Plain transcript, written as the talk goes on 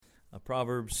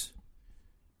Proverbs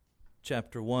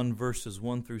chapter 1, verses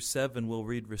 1 through 7, we'll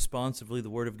read responsively. The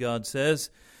Word of God says,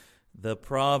 "The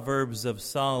Proverbs of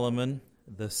Solomon,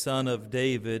 the son of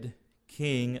David,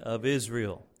 king of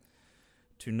Israel,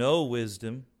 to know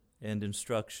wisdom and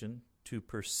instruction, to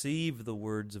perceive the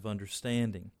words of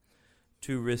understanding,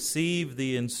 to receive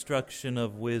the instruction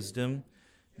of wisdom,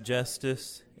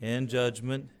 justice and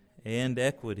judgment and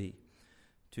equity,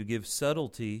 to give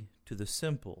subtlety to the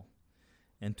simple,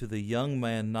 and to the young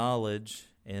man knowledge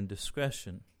and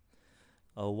discretion.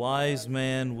 A wise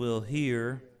man will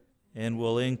hear and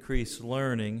will increase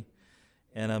learning,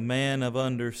 and a man of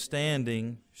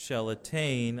understanding shall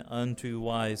attain unto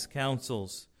wise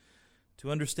counsels. To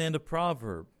understand a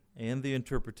proverb and the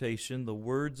interpretation, the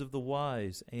words of the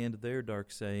wise and their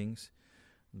dark sayings.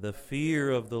 The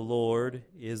fear of the Lord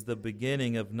is the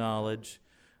beginning of knowledge,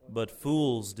 but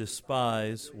fools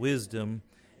despise wisdom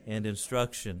and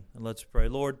instruction." And let's pray.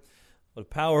 Lord, what a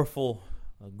powerful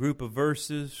group of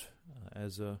verses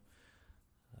as a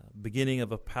beginning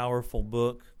of a powerful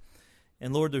book.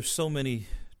 And Lord, there's so many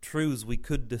truths we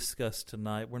could discuss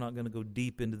tonight. We're not going to go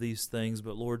deep into these things,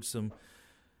 but Lord, some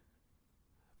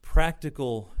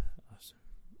practical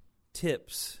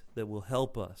tips that will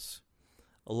help us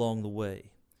along the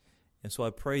way. And so I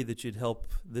pray that you'd help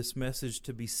this message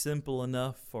to be simple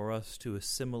enough for us to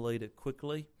assimilate it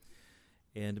quickly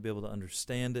and to be able to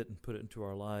understand it and put it into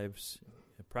our lives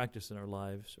and practice in our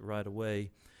lives right away,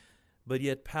 but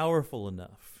yet powerful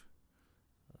enough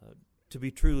to be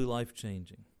truly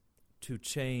life-changing, to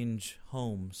change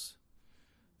homes,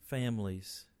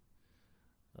 families,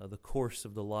 the course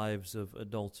of the lives of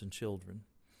adults and children.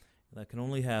 And that can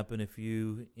only happen if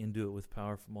you endue it with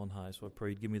power from on high. So I pray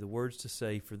you'd give me the words to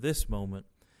say for this moment.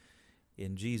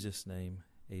 In Jesus' name,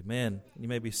 amen. You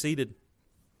may be seated.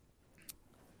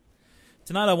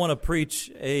 Tonight I want to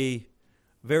preach a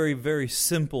very, very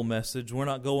simple message. We're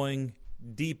not going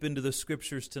deep into the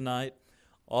Scriptures tonight.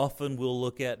 Often we'll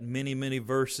look at many, many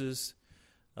verses.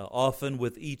 Often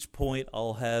with each point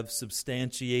I'll have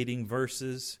substantiating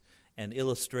verses and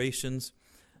illustrations.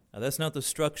 Now, that's not the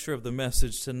structure of the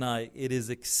message tonight. It is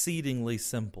exceedingly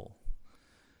simple.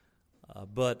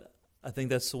 But I think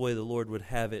that's the way the Lord would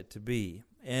have it to be.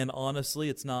 And honestly,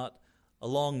 it's not a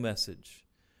long message.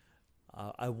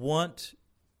 I want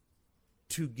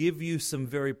to give you some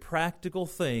very practical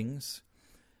things.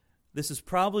 This is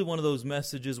probably one of those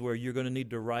messages where you're going to need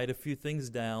to write a few things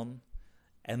down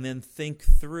and then think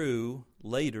through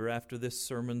later, after this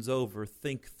sermon's over,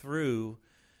 think through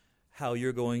how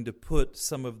you're going to put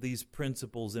some of these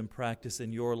principles in practice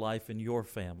in your life and your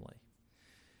family.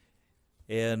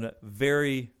 And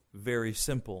very, very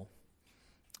simple,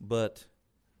 but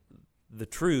the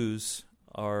truths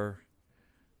are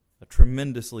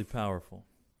tremendously powerful.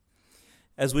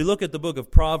 As we look at the book of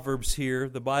Proverbs here,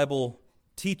 the Bible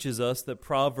teaches us that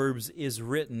Proverbs is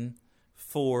written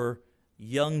for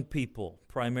young people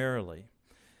primarily.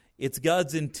 It's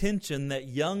God's intention that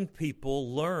young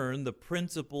people learn the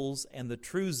principles and the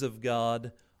truths of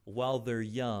God while they're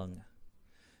young.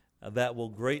 That will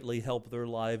greatly help their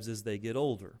lives as they get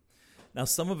older. Now,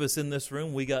 some of us in this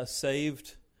room, we got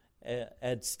saved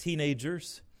as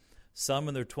teenagers, some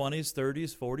in their 20s,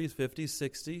 30s, 40s, 50s,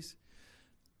 60s.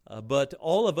 But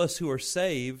all of us who are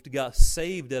saved got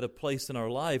saved at a place in our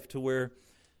life to where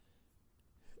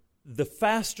the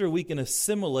faster we can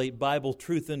assimilate Bible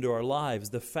truth into our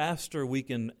lives, the faster we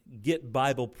can get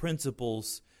Bible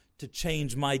principles to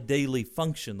change my daily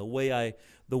function, the way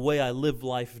I live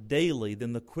life daily,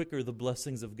 then the quicker the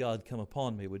blessings of God come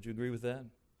upon me. Would you agree with that?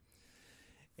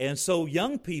 And so the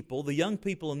young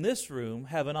people in this room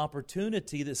have an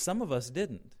opportunity that some of us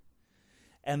didn't.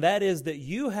 And that is that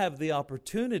you have the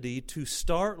opportunity to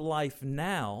start life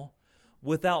now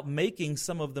without making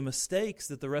some of the mistakes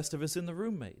that the rest of us in the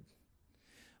room made.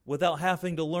 Without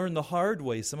having to learn the hard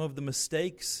way, some of the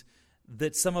mistakes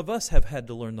that some of us have had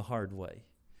to learn the hard way.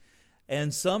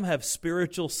 And some have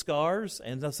spiritual scars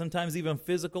and sometimes even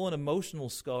physical and emotional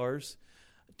scars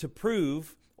to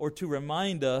prove or to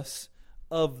remind us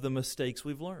of the mistakes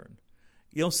we've learned.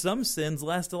 You know, some sins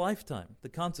last a lifetime, the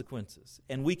consequences.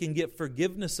 And we can get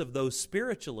forgiveness of those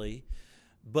spiritually,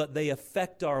 but they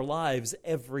affect our lives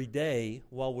every day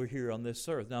while we're here on this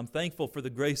earth. Now, I'm thankful for the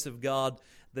grace of God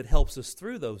that helps us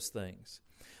through those things.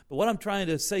 But what I'm trying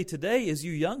to say today is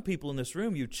you young people in this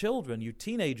room, you children, you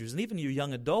teenagers, and even you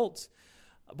young adults,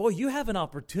 boy, you have an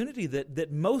opportunity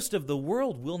that most of the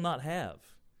world will not have.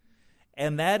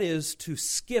 And that is to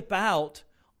skip out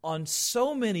on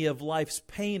so many of life's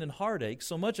pain and heartache,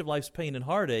 so much of life's pain and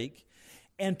heartache,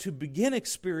 and to begin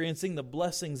experiencing the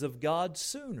blessings of God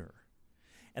sooner.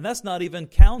 And that's not even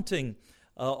counting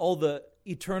all the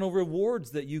eternal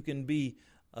rewards that you can be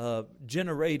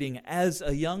generating as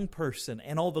a young person,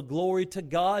 and all the glory to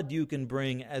God you can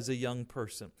bring as a young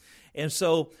person. And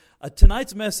so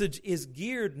tonight's message is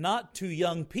geared not to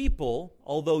young people,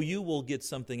 although you will get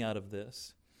something out of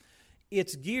this.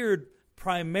 It's geared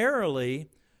primarily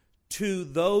to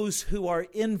those who are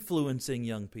influencing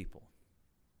young people.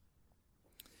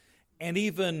 And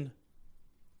even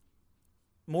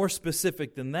more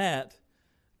specific than that,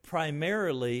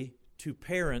 primarily to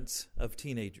parents of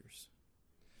teenagers.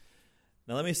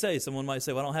 Now let me say, someone might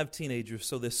say, well, I don't have teenagers,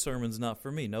 so this sermon's not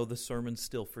for me. No, the sermon's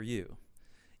still for you.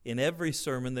 In every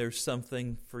sermon, there's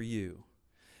something for you.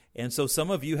 And so some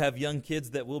of you have young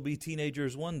kids that will be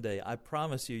teenagers one day. I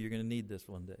promise you, you're going to need this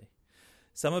one day.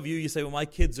 Some of you say, well, my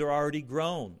kids are already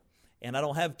grown, and I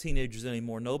don't have teenagers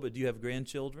anymore. No, but do you have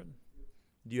grandchildren?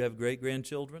 Do you have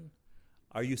great-grandchildren?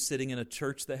 Are you sitting in a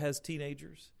church that has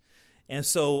teenagers? And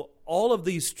so all of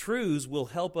these truths will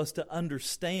help us to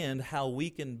understand how we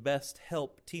can best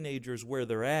help teenagers where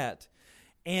they're at,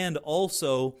 and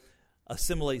also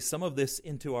assimilate some of this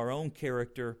into our own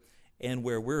character and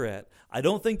where we're at. I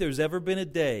don't think there's ever been a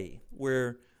day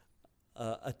where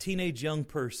a teenage young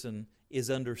person is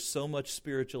under so much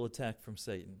spiritual attack from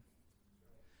Satan.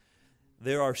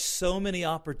 There are so many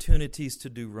opportunities to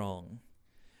do wrong.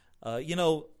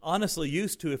 Honestly,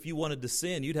 used to, if you wanted to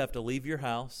sin, you'd have to leave your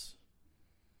house,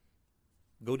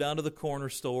 go down to the corner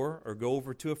store, or go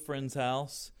over to a friend's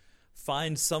house,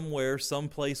 find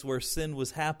someplace where sin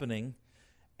was happening,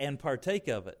 and partake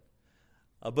of it.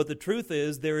 But the truth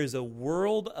is, there is a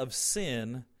world of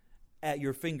sin at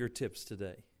your fingertips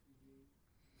today.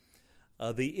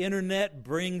 The internet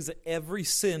brings every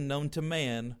sin known to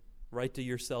man right to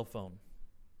your cell phone,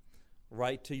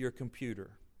 right to your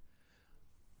computer,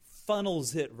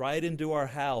 funnels it right into our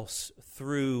house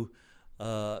through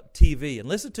TV. And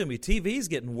listen to me, TV is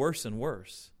getting worse and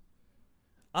worse.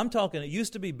 I'm talking, it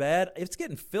used to be bad, it's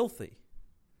getting filthy.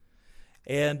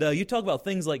 And you talk about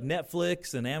things like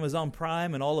Netflix and Amazon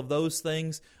Prime and all of those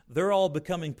things. They're all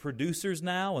becoming producers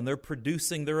now, and they're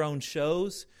producing their own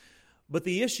shows. But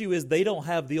the issue is they don't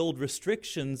have the old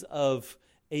restrictions of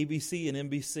ABC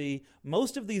and NBC.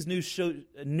 Most of these news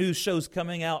shows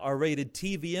coming out are rated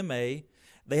TVMA.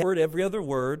 They have every other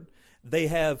word. They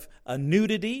have a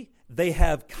nudity. They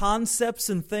have concepts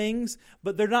and things,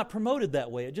 but they're not promoted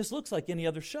that way. It just looks like any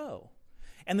other show.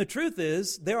 And the truth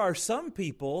is, there are some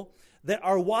people that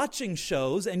are watching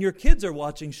shows, and your kids are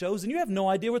watching shows, and you have no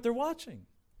idea what they're watching.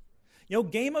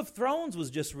 Game of Thrones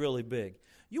was just really big.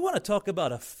 You want to talk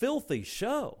about a filthy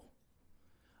show.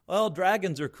 Well,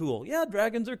 dragons are cool. Yeah,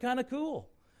 dragons are kind of cool.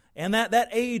 And that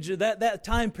age, that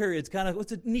time period's kind of,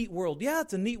 it's a neat world. Yeah,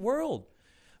 it's a neat world.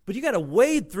 But you got to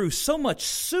wade through so much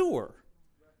sewer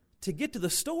to get to the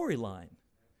storyline.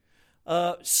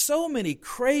 So many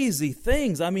crazy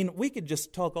things. I mean, we could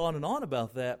just talk on and on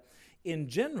about that in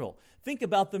general. Think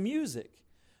about the music.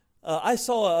 I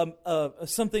saw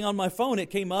something on my phone. It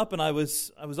came up, and I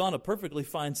was on a perfectly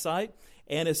fine site,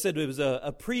 and it said it was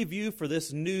a preview for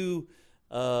this new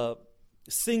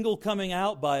single coming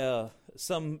out by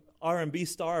some R&B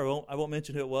star. I won't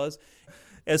mention who it was.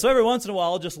 And so every once in a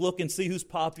while, I'll just look and see who's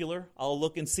popular. I'll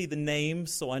look and see the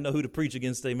names so I know who to preach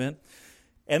against, amen.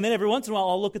 And then every once in a while,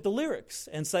 I'll look at the lyrics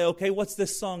and say, okay, what's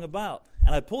this song about?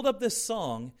 And I pulled up this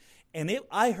song, and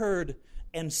I heard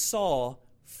and saw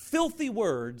filthy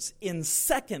words in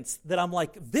seconds that I'm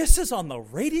like, this is on the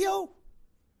radio?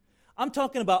 I'm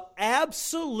talking about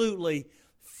absolutely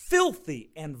filthy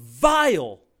and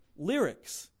vile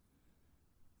lyrics.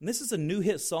 And this is a new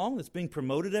hit song that's being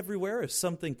promoted everywhere as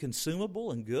something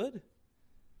consumable and good.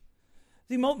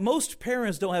 See, most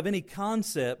parents don't have any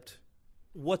concept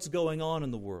what's going on in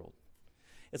the world.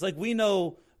 It's like we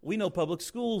know public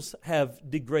schools have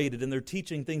degraded and they're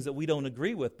teaching things that we don't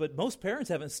agree with, but most parents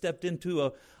haven't stepped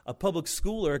into a public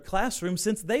school or a classroom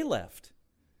since they left.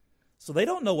 So they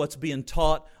don't know what's being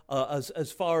taught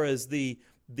as far as the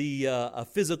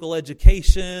physical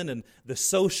education and the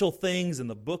social things and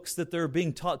the books that they're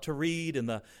being taught to read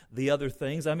and the other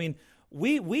things. I mean,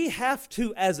 we have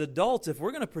to, as adults, if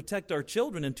we're going to protect our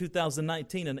children in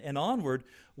 2019 and onward,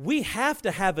 we have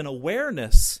to have an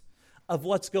awareness of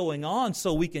what's going on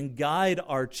so we can guide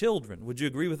our children. Would you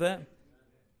agree with that?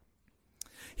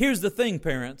 Here's the thing,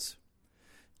 parents.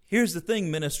 Here's the thing,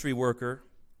 ministry worker.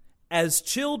 As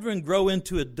children grow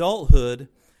into adulthood,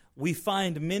 we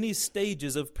find many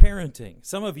stages of parenting.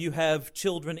 Some of you have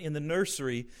children in the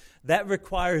nursery. That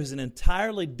requires an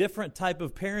entirely different type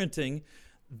of parenting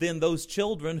than those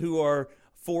children who are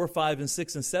 4, 5, and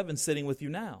 6, and 7 sitting with you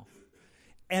now.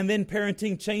 And then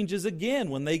parenting changes again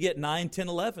when they get 9, 10,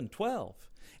 11, 12.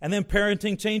 And then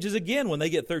parenting changes again when they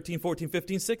get 13, 14,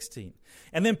 15, 16.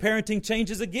 And then parenting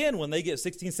changes again when they get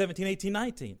 16, 17, 18,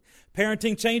 19.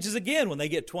 Parenting changes again when they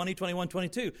get 20, 21,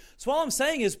 22. So all I'm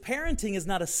saying is parenting is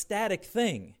not a static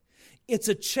thing. It's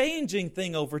a changing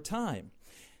thing over time.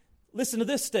 Listen to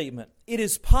this statement. It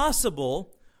is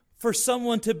possible for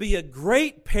someone to be a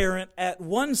great parent at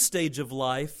one stage of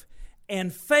life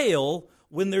and fail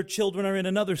when their children are in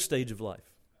another stage of life.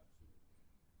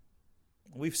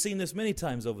 We've seen this many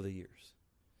times over the years.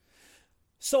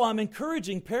 So I'm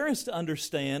encouraging parents to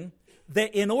understand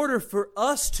that in order for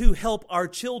us to help our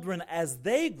children as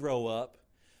they grow up,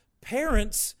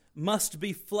 parents must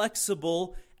be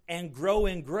flexible and grow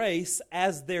in grace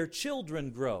as their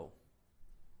children grow.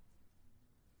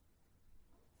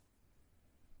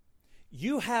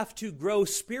 You have to grow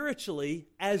spiritually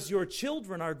as your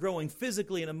children are growing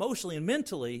physically and emotionally and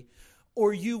mentally,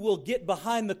 or you will get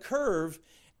behind the curve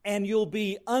and you'll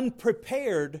be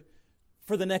unprepared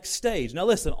for the next stage. Now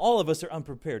listen, all of us are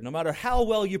unprepared. No matter how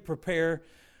well you prepare,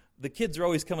 the kids are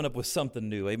always coming up with something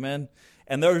new, amen?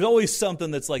 And there's always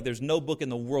something that's like, there's no book in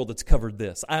the world that's covered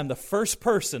this. I am the first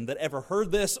person that ever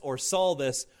heard this or saw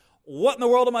this. What in the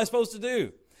world am I supposed to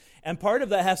do? And part of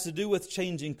that has to do with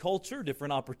changing culture,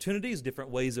 different opportunities,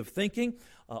 different ways of thinking,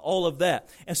 all of that.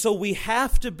 And so we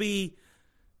have to be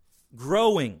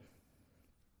growing.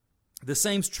 The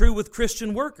same's true with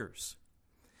Christian workers.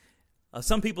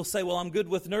 Some people say, well, I'm good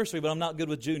with nursery, but I'm not good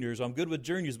with juniors. Or I'm good with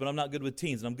juniors, but I'm not good with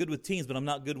teens. And I'm good with teens, but I'm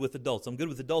not good with adults. I'm good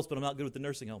with adults, but I'm not good with the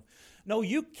nursing home. No,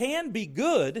 you can be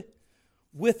good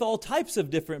with all types of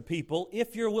different people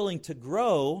if you're willing to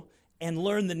grow and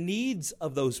learn the needs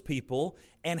of those people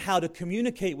and how to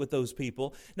communicate with those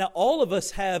people. Now, all of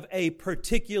us have a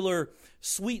particular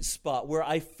sweet spot where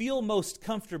I feel most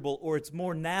comfortable or it's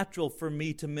more natural for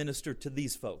me to minister to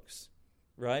these folks,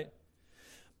 right?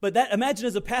 But imagine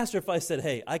as a pastor if I said,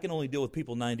 hey, I can only deal with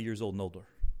people 90 years old and older.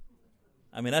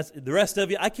 I mean, that's the rest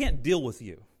of you, I can't deal with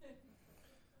you.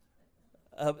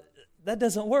 That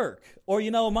doesn't work. Or,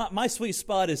 my sweet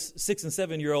spot is 6 and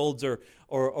 7-year-olds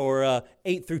or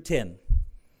 8 through 10.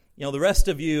 The rest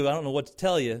of you, I don't know what to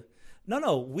tell you.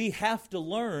 No, we have to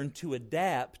learn to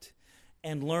adapt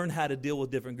and learn how to deal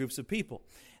with different groups of people.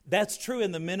 That's true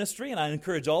in the ministry, and I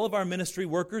encourage all of our ministry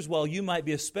workers, while you might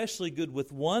be especially good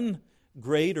with one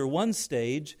grade or one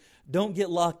stage, don't get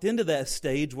locked into that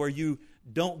stage where you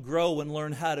don't grow and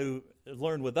learn how to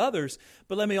learn with others.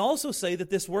 But let me also say that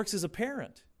this works as a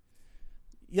parent.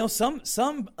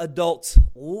 Some adults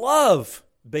love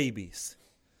babies,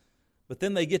 but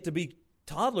then they get to be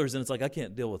toddlers and it's like, I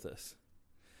can't deal with this.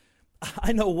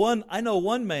 I know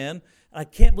one man, I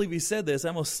can't believe he said this. I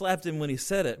almost slapped him when he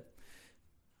said it.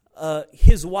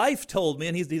 His wife told me,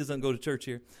 and he doesn't go to church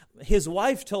here. His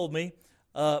wife told me,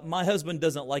 my husband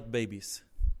doesn't like babies.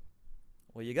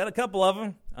 Well, you got a couple of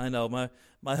them. I know,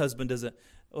 my husband doesn't.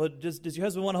 Well, does your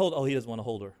husband want to hold? Oh, he doesn't want to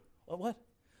hold her. Well, what?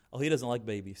 Oh, he doesn't like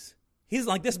babies. He doesn't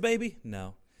like this baby?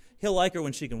 No. He'll like her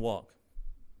when she can walk.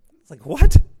 It's like,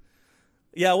 what?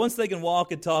 Yeah, once they can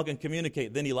walk and talk and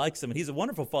communicate, then he likes them, and he's a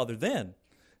wonderful father then.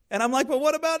 And I'm like, well,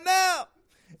 what about now?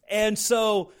 And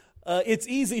so it's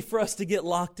easy for us to get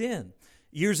locked in.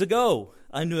 Years ago,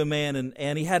 I knew a man,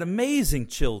 and he had amazing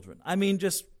children. I mean,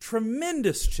 just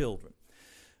tremendous children.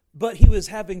 But he was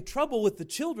having trouble with the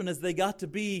children as they got to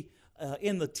be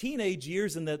in the teenage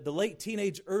years and the late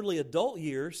teenage, early adult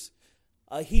years.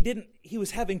 He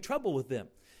was having trouble with them.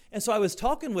 And so I was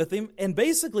talking with him, and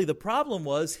basically the problem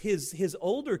was his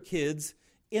older kids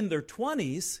in their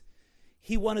 20s,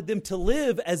 he wanted them to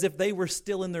live as if they were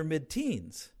still in their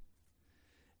mid-teens.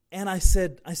 And I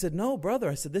said, no, brother.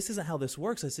 I said, this isn't how this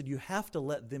works. I said, you have to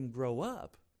let them grow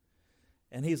up.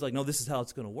 And he's like, no, this is how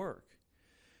it's going to work.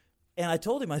 And I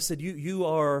told him, I said, you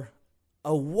are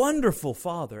a wonderful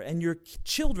father, and your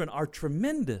children are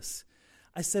tremendous.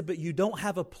 I said, but you don't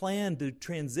have a plan to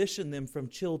transition them from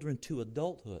children to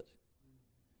adulthood.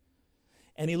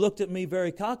 And he looked at me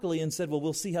very cockily and said, well,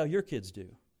 we'll see how your kids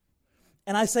do.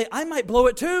 And I say, I might blow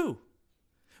it too.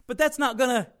 But that's not going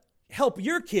to help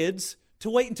your kids to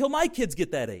wait until my kids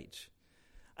get that age.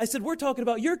 I said, we're talking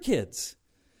about your kids.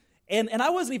 And I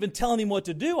wasn't even telling him what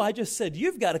to do. I just said,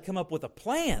 you've got to come up with a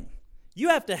plan. You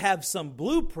have to have some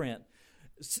blueprint.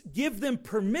 Give them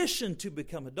permission to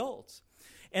become adults.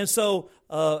 And so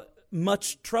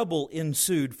much trouble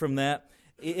ensued from that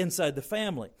inside the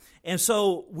family. And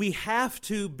so we have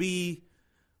to be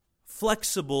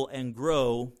flexible and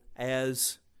grow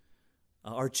as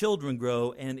our children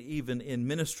grow, and even in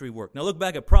ministry work. Now look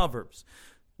back at Proverbs.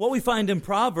 What we find in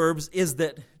Proverbs is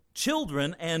that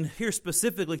children, and here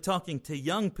specifically talking to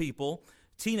young people,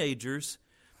 teenagers,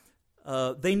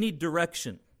 they need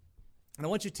direction. And I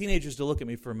want you teenagers to look at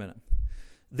me for a minute.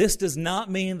 This does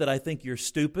not mean that I think you're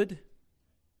stupid.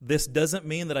 This doesn't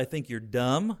mean that I think you're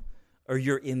dumb or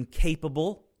you're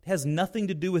incapable. It has nothing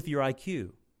to do with your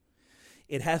IQ.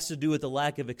 It has to do with the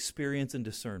lack of experience and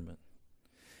discernment.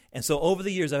 And so over the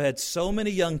years, I've had so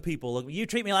many young people, look, you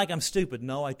treat me like I'm stupid.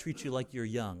 No, I treat you like you're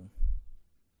young.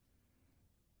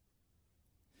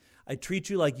 I treat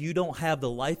you like you don't have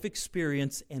the life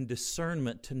experience and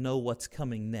discernment to know what's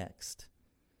coming next.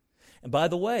 And by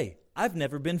the way, I've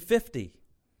never been 50.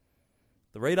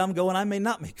 The rate I'm going, I may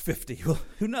not make 50. Well,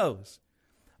 who knows?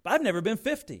 But I've never been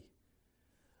 50.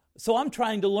 So I'm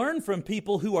trying to learn from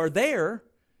people who are there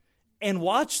and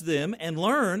watch them and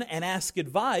learn and ask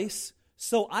advice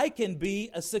so I can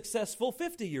be a successful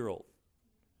 50-year-old.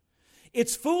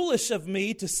 It's foolish of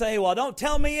me to say, well, don't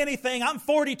tell me anything. I'm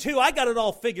 42. I got it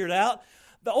all figured out.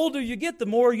 The older you get, the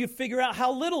more you figure out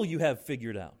how little you have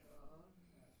figured out.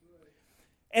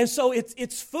 And so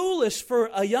it's foolish for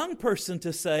a young person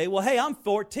to say, well, hey, I'm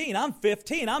 14, I'm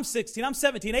 15, I'm 16, I'm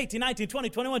 17, 18, 19, 20,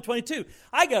 21, 22.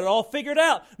 I got it all figured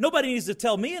out. Nobody needs to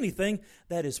tell me anything.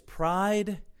 That is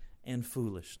pride and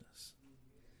foolishness.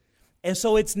 And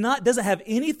so doesn't have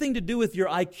anything to do with your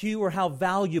IQ or how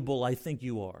valuable I think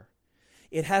you are.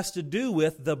 It has to do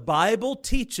with the Bible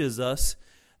teaches us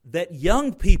that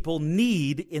young people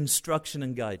need instruction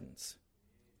and guidance.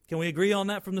 Can we agree on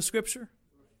that from the Scripture?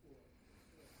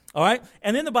 All right?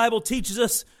 And then the Bible teaches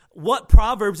us what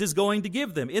Proverbs is going to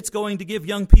give them. It's going to give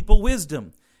young people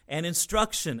wisdom and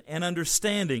instruction and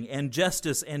understanding and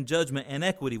justice and judgment and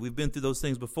equity. We've been through those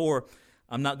things before.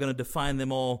 I'm not going to define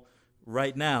them all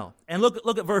right now. And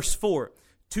look at verse 4.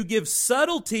 To give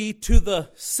subtlety to the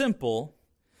simple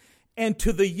and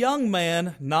to the young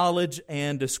man knowledge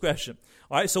and discretion.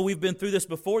 All right, so we've been through this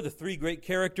before, the three great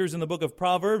characters in the book of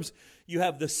Proverbs. You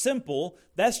have the simple,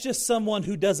 that's just someone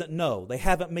who doesn't know. They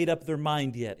haven't made up their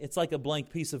mind yet. It's like a blank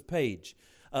piece of paper.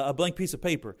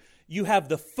 You have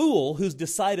the fool who's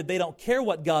decided they don't care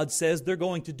what God says, they're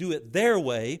going to do it their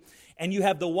way. And you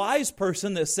have the wise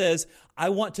person that says, I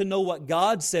want to know what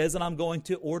God says and I'm going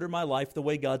to order my life the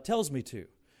way God tells me to.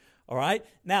 All right?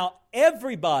 Now,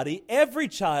 everybody, every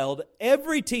child,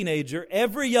 every teenager,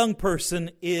 every young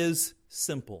person is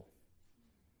simple.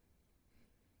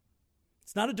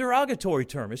 It's not a derogatory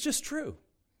term. It's just true.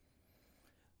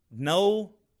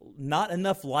 No, not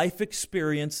enough life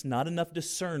experience, not enough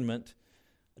discernment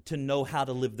to know how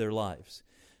to live their lives.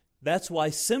 That's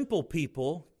why simple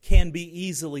people can be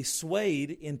easily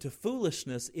swayed into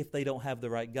foolishness if they don't have the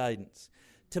right guidance.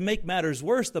 To make matters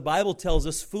worse, the Bible tells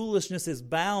us foolishness is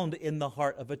bound in the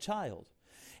heart of a child.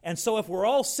 And so if we're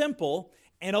all simple,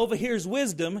 and over here's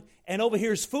wisdom, and over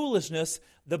here's foolishness,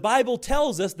 the Bible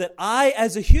tells us that I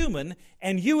as a human,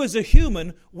 and you as a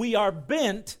human, we are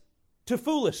bent to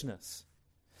foolishness.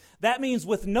 That means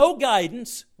with no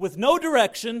guidance, with no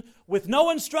direction, with no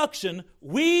instruction,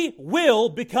 we will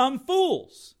become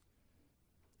fools.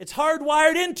 It's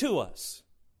hardwired into us.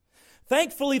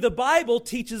 Thankfully, the Bible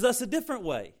teaches us a different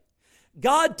way.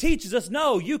 God teaches us,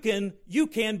 no, you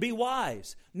can be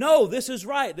wise. No, this is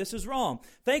right, this is wrong.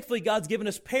 Thankfully, God's given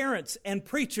us parents and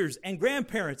preachers and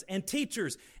grandparents and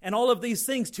teachers and all of these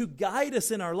things to guide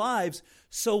us in our lives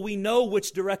so we know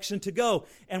which direction to go.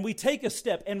 And we take a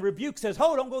step, and rebuke says,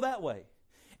 oh, don't go that way.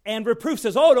 And reproof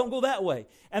says, oh, don't go that way.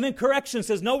 And then correction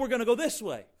says, no, we're going to go this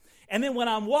way. And then when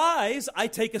I'm wise, I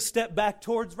take a step back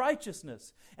towards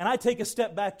righteousness. And I take a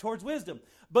step back towards wisdom.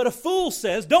 But a fool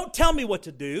says, don't tell me what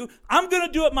to do. I'm going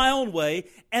to do it my own way.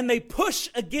 And they push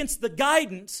against the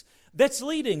guidance that's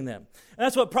leading them. And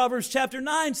that's what Proverbs chapter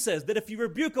 9 says, that if you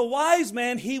rebuke a wise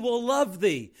man, he will love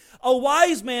thee. A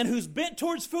wise man who's bent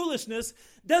towards foolishness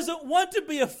doesn't want to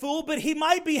be a fool, but he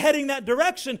might be heading that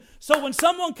direction. So when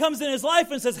someone comes in his life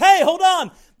and says, hey, hold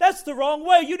on, that's the wrong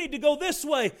way. You need to go this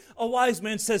way. A wise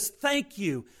man says, thank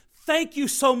you. Thank you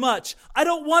so much. I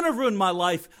don't want to ruin my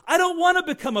life. I don't want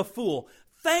to become a fool.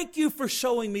 Thank you for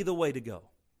showing me the way to go.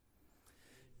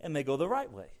 And they go the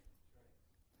right way.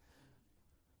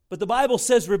 But the Bible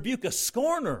says, rebuke a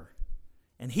scorner,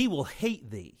 and he will hate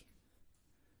thee.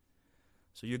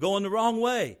 So you're going the wrong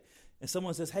way. And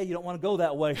someone says, hey, you don't want to go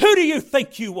that way. Who do you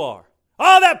think you are?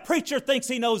 Oh, that preacher thinks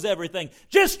he knows everything.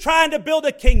 Just trying to build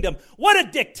a kingdom. What a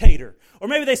dictator. Or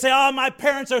maybe they say, oh, my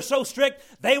parents are so strict.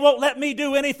 They won't let me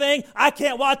do anything. I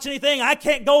can't watch anything. I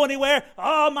can't go anywhere.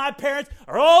 Oh, my parents.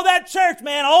 Or oh, that church,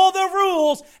 man, all the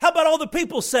rules. How about all the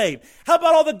people saved? How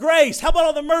about all the grace? How about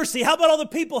all the mercy? How about all the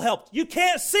people helped? You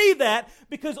can't see that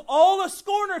because all a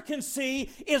scorner can see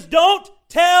is don't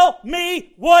tell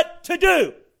me what to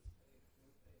do.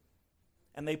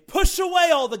 And they push away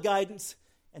all the guidance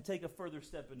and take a further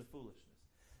step into foolishness.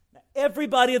 Now,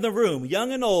 everybody in the room,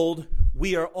 young and old,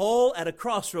 we are all at a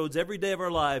crossroads every day of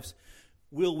our lives.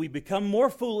 Will we become more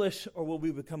foolish or will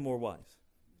we become more wise?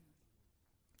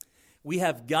 We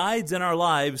have guides in our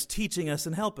lives teaching us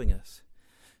and helping us.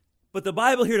 But the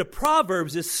Bible here to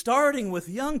Proverbs is starting with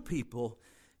young people.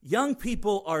 Young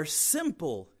people are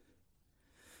simple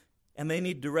and they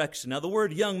need direction. Now, the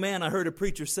word young man, I heard a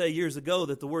preacher say years ago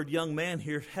that the word young man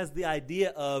here has the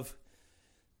idea of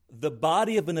the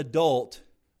body of an adult,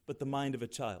 but the mind of a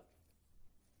child.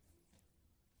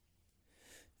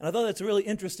 And I thought that's a really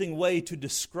interesting way to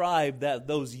describe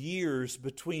those years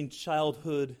between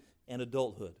childhood and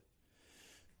adulthood.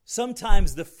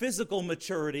 Sometimes the physical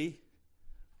maturity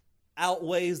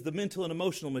outweighs the mental and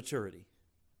emotional maturity,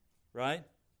 right?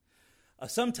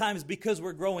 Sometimes because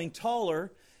we're growing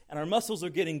taller and our muscles are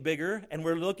getting bigger and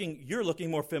you're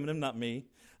looking more feminine, not me.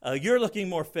 You're looking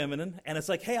more feminine, and it's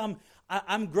like, hey,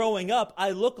 I'm growing up.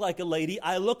 I look like a lady.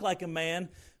 I look like a man.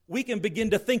 We can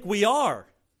begin to think we are.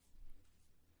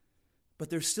 But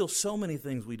there's still so many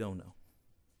things we don't know.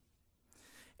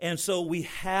 And so we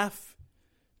have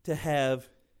to have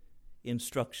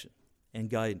instruction and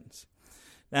guidance.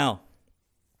 Now,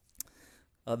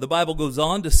 the Bible goes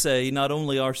on to say not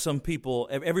only are some people,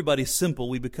 everybody's simple,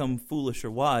 we become foolish or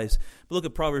wise, but look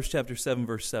at Proverbs chapter 7,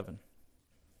 verse 7.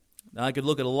 Now, I could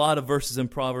look at a lot of verses in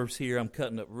Proverbs here. I'm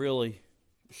cutting it really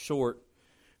short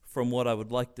from what I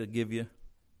would like to give you.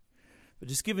 But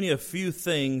just giving you a few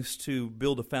things to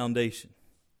build a foundation.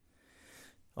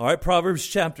 All right, Proverbs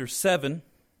chapter 7.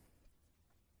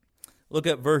 Look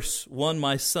at verse 1.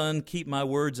 My son, keep my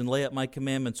words and lay up my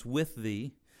commandments with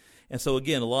thee. And so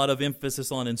again, a lot of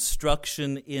emphasis on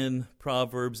instruction in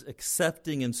Proverbs,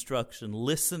 accepting instruction,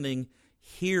 listening,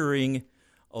 hearing,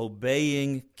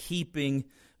 obeying, keeping.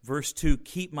 Verse 2,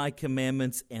 keep my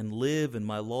commandments and live, and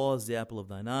my law is the apple of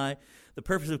thine eye. The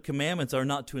purpose of commandments are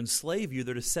not to enslave you,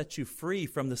 they're to set you free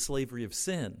from the slavery of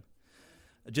sin.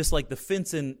 Just like the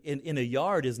fence in a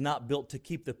yard is not built to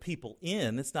keep the people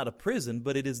in, it's not a prison,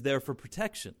 but it is there for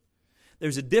protection.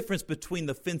 There's a difference between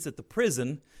the fence at the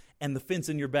prison and the fence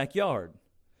in your backyard.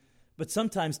 But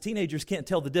sometimes teenagers can't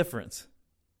tell the difference.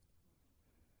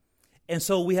 And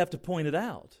so we have to point it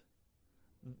out.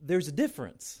 There's a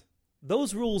difference.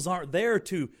 Those rules aren't there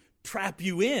to trap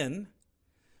you in.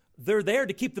 They're there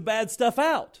to keep the bad stuff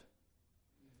out.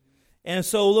 And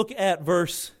so look at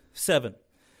verse 7.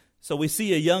 So we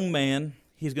see a young man.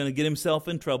 He's going to get himself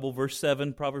in trouble. Verse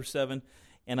 7, Proverbs 7.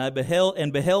 And I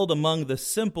beheld among the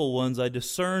simple ones, I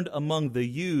discerned among the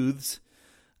youths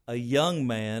a young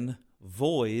man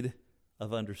void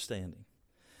of understanding.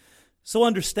 So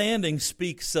understanding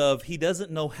speaks of he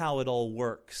doesn't know how it all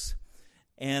works.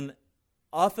 And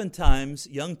oftentimes,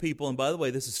 young people, and by the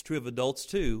way, this is true of adults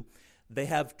too, they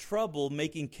have trouble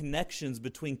making connections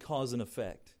between cause and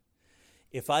effect.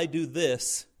 If I do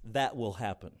this, that will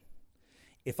happen.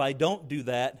 If I don't do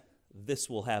that, this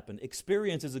will happen.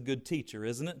 Experience is a good teacher,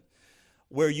 isn't it?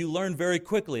 Where you learn very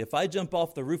quickly. If I jump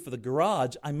off the roof of the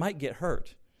garage, I might get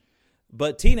hurt.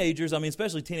 But teenagers,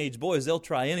 especially teenage boys, they'll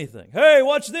try anything. Hey,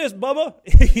 watch this, Bubba.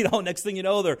 Next thing you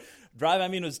know, they're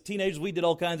driving. As teenagers, we did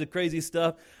all kinds of crazy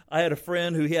stuff. I had a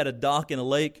friend who he had a dock in a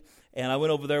lake, and I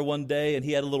went over there one day, and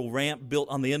he had a little ramp built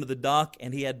on the end of the dock,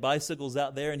 and he had bicycles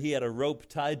out there, and he had a rope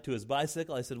tied to his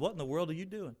bicycle. I said, what in the world are you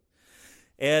doing?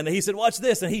 And he said, watch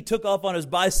this. And he took off on his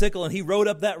bicycle, and he rode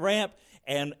up that ramp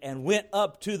and went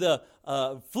up to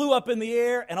flew up in the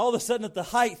air, and all of a sudden at the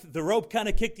height, the rope kind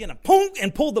of kicked in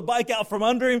and pulled the bike out from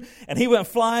under him, and he went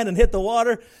flying and hit the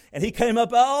water, and he came up,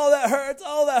 oh,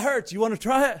 that hurts. You want to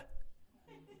try it?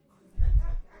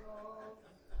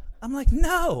 I'm like,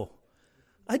 no,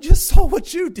 I just saw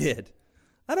what you did.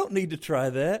 I don't need to try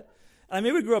that.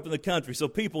 We grew up in the country, so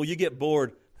people, you get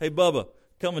bored. Hey, Bubba,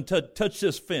 come and touch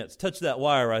this fence. Touch that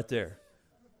wire right there.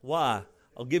 Why?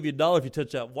 I'll give you $1 if you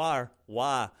touch that wire.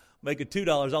 Why? Make it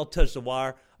 $2. I'll touch the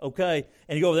wire. Okay.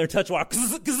 And you go over there and touch the wire.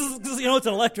 It's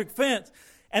an electric fence.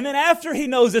 And then after he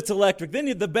knows it's electric,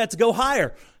 then the bets go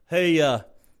higher. Hey,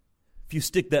 if you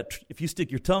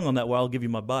stick your tongue on that wire, I'll give you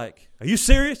my bike. Are you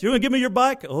serious? You're going to give me your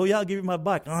bike? Oh, yeah, I'll give you my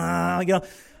bike.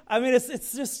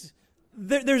 It's just,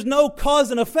 there's no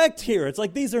cause and effect here. It's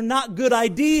like these are not good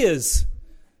ideas.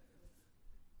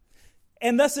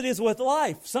 And thus it is with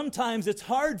life. Sometimes it's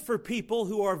hard for people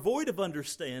who are void of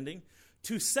understanding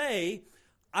to say,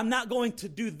 I'm not going to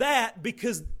do that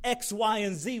because X, Y,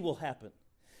 and Z will happen.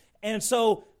 And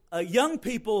so young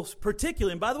people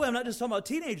particularly, and by the way, I'm not just talking about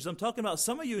teenagers, I'm talking about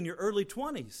some of you in your early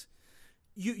 20s.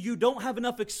 You don't have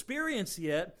enough experience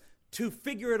yet to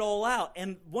figure it all out.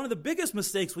 And one of the biggest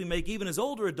mistakes we make even as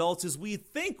older adults is we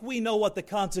think we know what the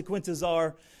consequences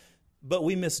are, but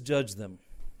we misjudge them.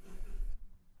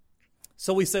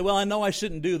 So we say, well, I know I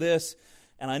shouldn't do this,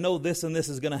 and I know this and this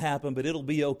is going to happen, but it'll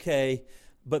be okay.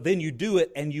 But then you do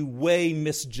it, and you way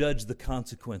misjudge the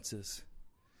consequences.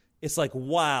 It's like,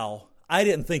 wow, I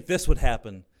didn't think this would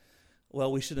happen.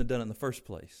 Well, we shouldn't have done it in the first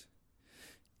place.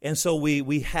 And so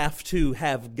we have to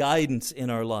have guidance in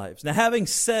our lives. Now, having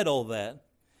said all that,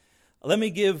 let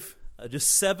me give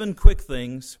just 7 quick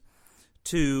things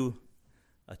to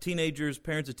teenagers,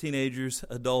 parents of teenagers,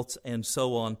 adults, and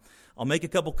so on. I'll make a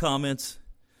couple comments.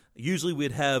 Usually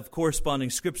we'd have corresponding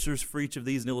scriptures for each of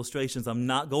these and illustrations. I'm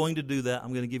not going to do that. I'm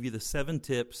going to give you the 7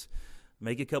 tips,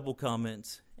 make a couple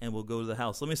comments, and we'll go to the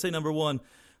house. Let me say number 1,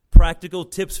 practical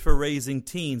tips for raising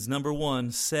teens. Number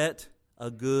 1, set a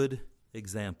good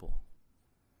example.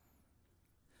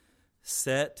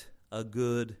 Set a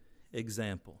good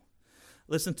example.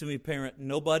 Listen to me, parent.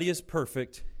 Nobody is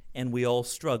perfect, and we all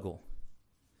struggle.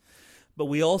 But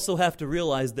we also have to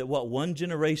realize that what one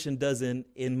generation does in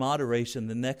moderation,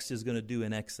 the next is going to do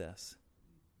in excess.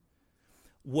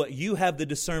 What you have the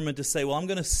discernment to say, well, I'm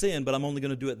going to sin, but I'm only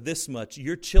going to do it this much.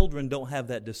 Your children don't have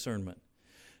that discernment.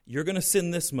 You're going to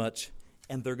sin this much,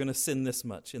 and they're going to sin this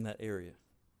much in that area.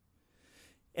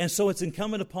 And so it's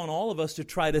incumbent upon all of us to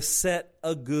try to set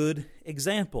a good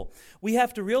example. We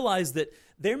have to realize that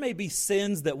there may be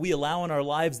sins that we allow in our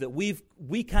lives that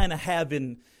we kind of have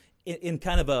in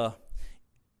kind of a,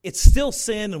 it's still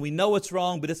sin and we know it's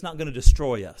wrong, but it's not going to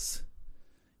destroy us.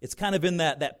 It's kind of in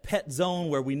that pet zone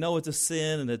where we know it's a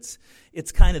sin and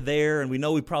it's kind of there and we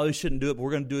know we probably shouldn't do it, but we're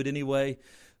going to do it anyway.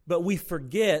 But we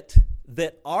forget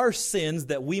that our sins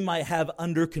that we might have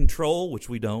under control, which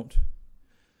we don't,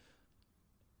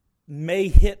 may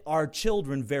hit our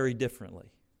children very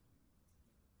differently.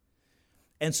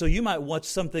 And so you might watch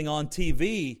something on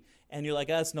TV and you're like,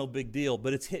 that's no big deal,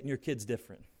 but it's hitting your kids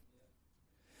different.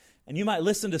 And you might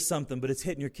listen to something, but it's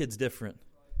hitting your kids different.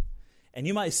 And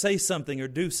you might say something or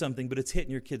do something, but it's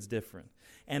hitting your kids different.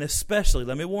 And especially,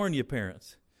 let me warn you,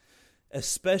 parents,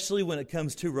 especially when it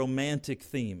comes to romantic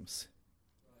themes.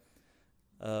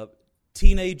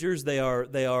 Teenagers, they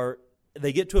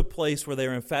get to a place where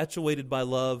they're infatuated by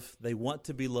love. They want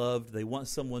to be loved. They want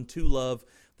someone to love.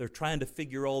 They're trying to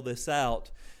figure all this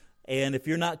out. And if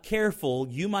you're not careful,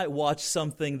 you might watch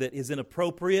something that is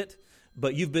inappropriate,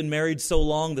 but you've been married so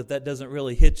long that doesn't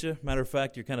really hit you. Matter of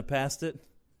fact, you're kind of past it.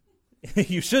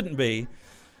 You shouldn't be.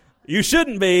 You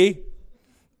shouldn't be,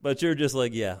 but you're just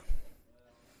like, yeah.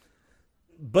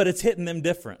 But it's hitting them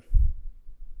different.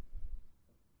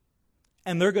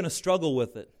 And they're going to struggle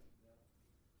with it.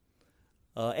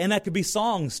 And that could be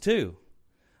songs too.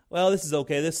 Well, this is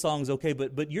okay, this song's okay,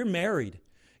 but you're married.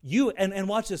 And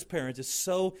watch this, parents. It's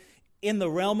so, in the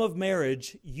realm of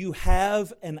marriage, you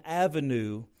have an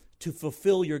avenue to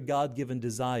fulfill your God-given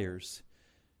desires.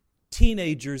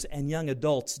 Teenagers and young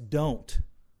adults don't.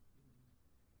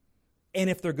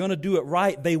 And if they're going to do it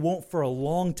right, they won't for a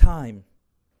long time.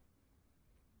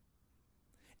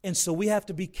 And so we have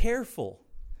to be careful,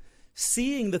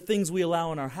 seeing the things we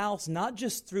allow in our house, not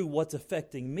just through what's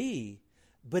affecting me,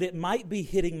 but it might be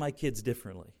hitting my kids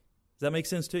differently. Does that make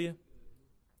sense to you?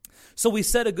 So we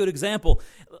set a good example.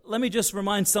 Let me just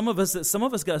remind some of us that some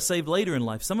of us got saved later in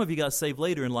life. Some of you got saved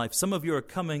later in life. Some of you are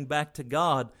coming back to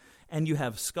God and you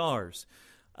have scars.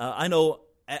 I know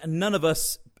none of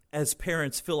us as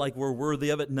parents feel like we're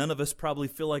worthy of it. None of us probably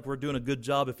feel like we're doing a good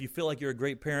job. If you feel like you're a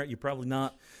great parent, you're probably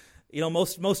not. You know,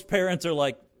 most parents are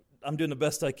like, I'm doing the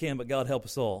best I can, but God help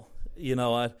us all. You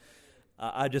know,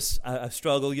 I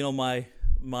struggle. You know,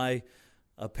 my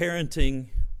parenting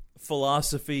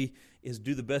philosophy is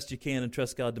do the best you can and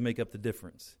trust God to make up the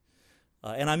difference.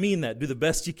 And I mean that, do the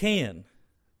best you can.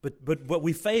 But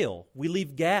we fail. We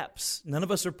leave gaps. None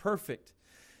of us are perfect.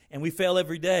 And we fail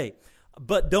every day.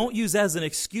 But don't use as an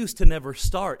excuse to never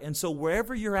start. And so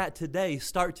wherever you're at today,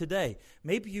 start today.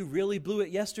 Maybe you really blew it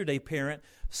yesterday, parent.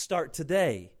 Start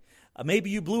today.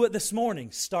 Maybe you blew it this morning.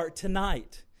 Start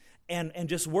tonight. And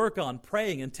just work on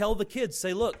praying and tell the kids,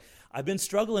 say, look, I've been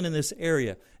struggling in this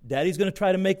area. Daddy's going to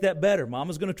try to make that better.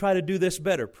 Mama's going to try to do this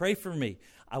better. Pray for me.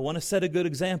 I want to set a good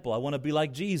example. I want to be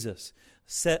like Jesus.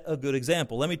 Set a good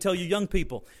example. Let me tell you, young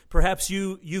people, perhaps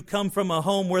you come from a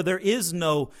home where there is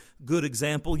no good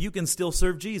example. You can still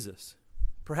serve Jesus.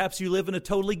 Perhaps you live in a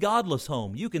totally godless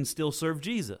home. You can still serve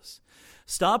Jesus.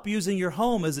 Stop using your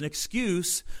home as an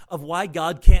excuse of why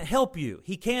God can't help you.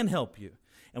 He can help you.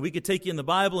 And we could take you in the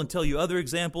Bible and tell you other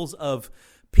examples of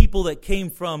people that came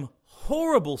from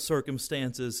horrible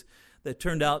circumstances that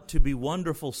turned out to be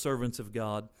wonderful servants of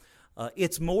God.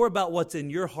 It's more about what's in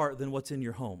your heart than what's in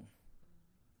your home.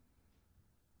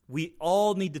 We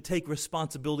all need to take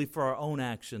responsibility for our own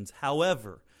actions.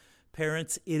 However,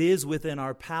 parents, it is within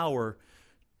our power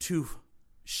to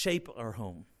shape our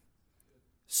home.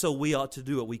 So we ought to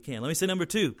do what we can. Let me say number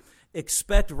 2,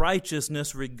 expect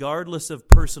righteousness regardless of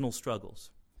personal struggles.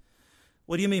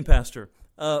 What do you mean, Pastor?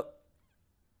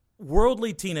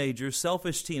 Worldly teenagers,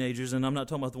 selfish teenagers, and I'm not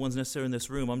talking about the ones necessarily in this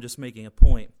room, I'm just making a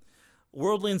point.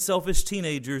 Worldly and selfish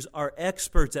teenagers are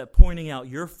experts at pointing out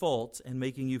your faults and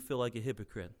making you feel like a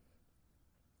hypocrite.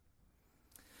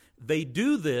 They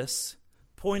do this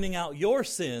pointing out your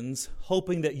sins,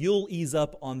 hoping that you'll ease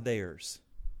up on theirs.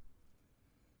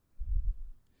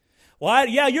 Well,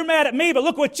 yeah, you're mad at me, but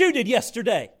look what you did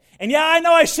yesterday. And yeah, I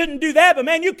know I shouldn't do that, but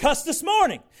man, you cussed this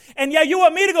morning. And yeah, you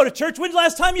want me to go to church. When's the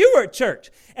last time you were at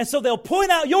church? And so they'll point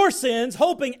out your sins,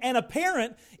 hoping, and a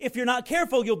parent, if you're not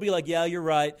careful, you'll be like, yeah, you're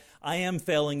right. I am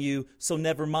failing you, so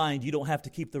never mind. You don't have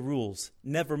to keep the rules.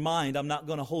 Never mind. I'm not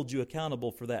going to hold you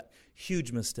accountable for that.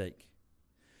 Huge mistake.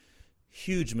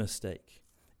 Huge mistake.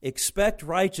 Expect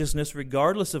righteousness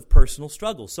regardless of personal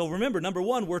struggles. So remember, number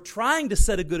 1, we're trying to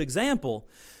set a good example,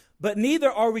 but neither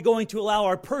are we going to allow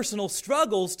our personal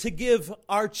struggles to give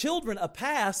our children a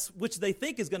pass, which they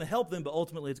think is going to help them, but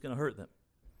ultimately it's going to hurt them.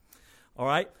 All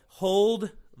right?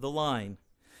 Hold the line.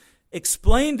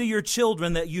 Explain to your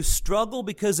children that you struggle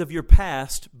because of your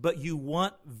past, but you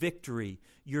want victory.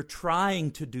 You're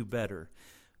trying to do better.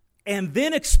 And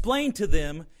then explain to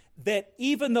them that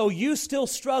even though you still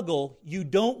struggle, you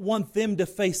don't want them to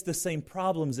face the same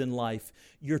problems in life.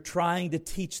 You're trying to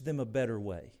teach them a better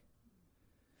way.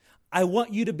 I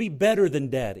want you to be better than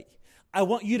Daddy. I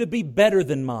want you to be better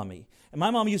than Mommy. And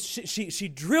my mom she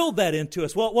drilled that into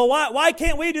us. Well, why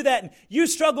can't we do that? And you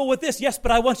struggle with this. Yes,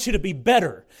 but I want you to be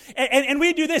better. And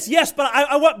we do this. Yes, but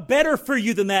I want better for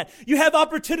you than that. You have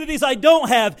opportunities I don't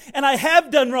have, and I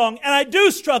have done wrong, and I do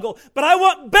struggle, but I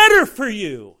want better for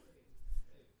you.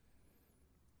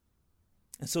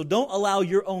 And so don't allow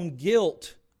your own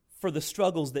guilt for the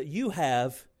struggles that you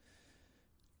have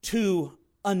to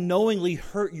unknowingly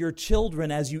hurt your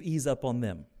children as you ease up on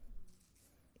them.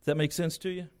 Does that make sense to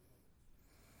you?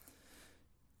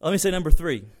 Let me say number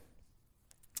 3.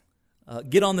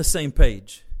 Get on the same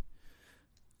page.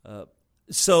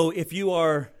 So if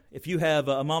you have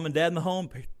a mom and dad in the home,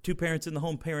 2 parents in the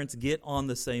home, parents get on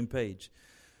the same page.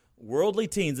 Worldly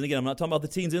teens, and again, I'm not talking about the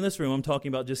teens in this room, I'm talking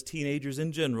about just teenagers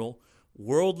in general.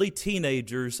 Worldly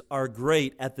teenagers are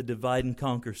great at the divide and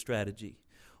conquer strategy.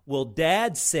 Well,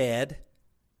 Dad said,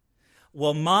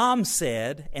 well, Mom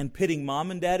said, and pitting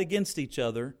Mom and Dad against each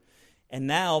other, and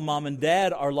now Mom and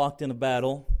Dad are locked in a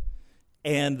battle,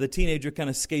 and the teenager kind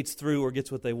of skates through or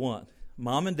gets what they want.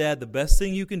 Mom and Dad, the best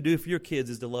thing you can do for your kids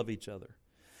is to love each other.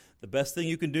 The best thing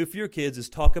you can do for your kids is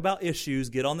talk about issues,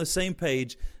 get on the same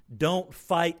page, don't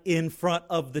fight in front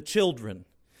of the children.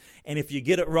 And if you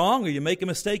get it wrong or you make a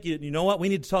mistake, you know what? We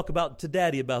need to talk to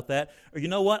Daddy about that. Or you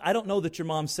know what? I don't know that your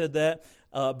mom said that,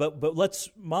 but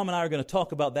Mom and I are going to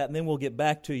talk about that, and then we'll get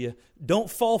back to you. Don't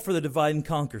fall for the divide and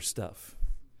conquer stuff.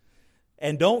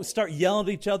 And don't start yelling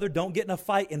at each other. Don't get in a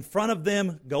fight in front of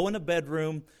them. Go in a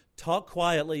bedroom, talk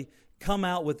quietly, come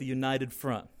out with a united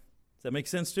front. Does that make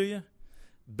sense to you?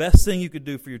 Best thing you could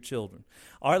do for your children.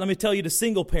 All right, let me tell you to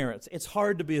single parents. It's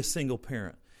hard to be a single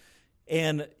parent.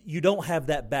 And you don't have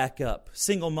that backup.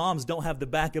 Single moms don't have the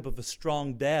backup of a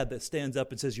strong dad that stands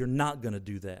up and says, you're not going to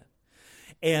do that.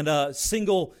 And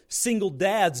single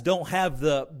dads don't have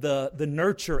the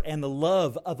nurture and the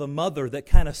love of a mother that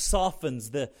kind of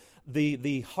softens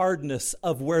the hardness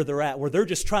of where they're at, where they're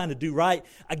just trying to do right.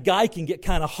 A guy can get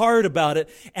kind of hard about it,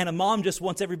 and a mom just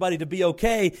wants everybody to be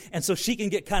okay, and so she can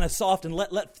get kind of soft and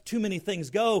let too many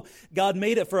things go. God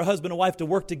made it for a husband and wife to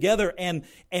work together, and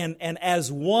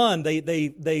as one,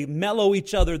 they mellow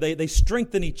each other, they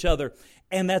strengthen each other,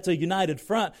 and that's a united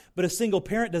front. But a single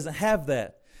parent doesn't have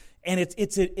that. And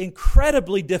it's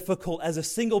incredibly difficult as a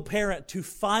single parent to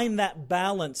find that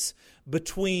balance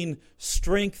between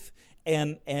strength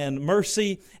and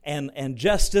mercy and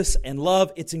justice and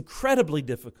love. It's incredibly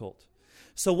difficult.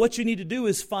 So what you need to do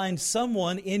is find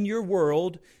someone in your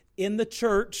world, in the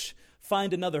church,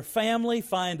 find another family,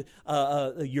 find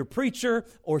your preacher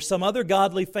or some other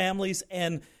godly families,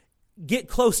 and get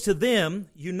close to them,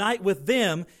 unite with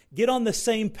them, get on the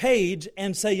same page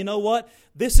and say, you know what?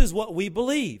 This is what we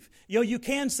believe. You know, you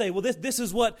can say, well, this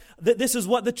is what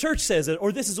the church says,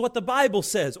 or this is what the Bible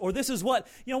says, or this is what,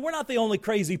 we're not the only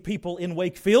crazy people in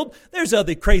Wakefield. There's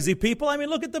other crazy people. I mean,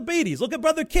 look at the Beatties. Look at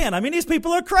Brother Ken. I mean, these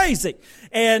people are crazy.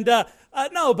 And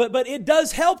no, but it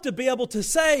does help to be able to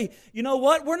say, you know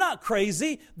what? We're not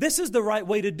crazy. This is the right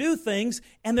way to do things.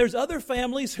 And there's other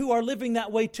families who are living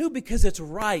that way too because it's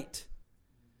right.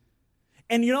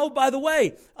 And by the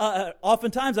way,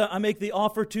 oftentimes I make the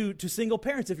offer to single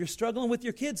parents. If you're struggling with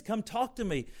your kids, come talk to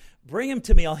me. Bring them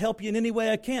to me. I'll help you in any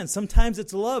way I can. Sometimes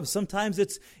it's love. Sometimes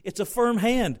it's a firm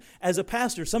hand as a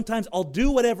pastor. Sometimes I'll do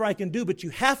whatever I can do, but you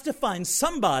have to find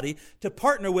somebody to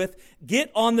partner with. Get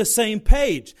on the same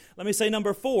page. Let me say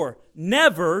number 4,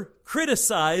 never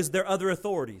criticize their other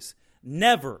authorities.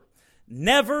 Never.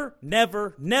 Never,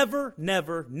 never, never,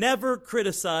 never, never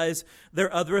criticize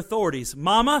their other authorities.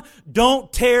 Mama,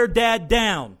 don't tear Dad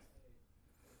down.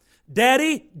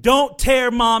 Daddy, don't tear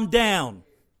Mom down.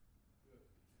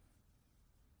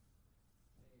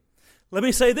 Let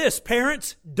me say this,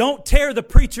 parents, don't tear the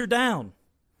preacher down.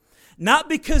 Not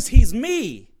because he's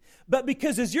me, but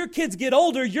because as your kids get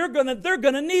older, they're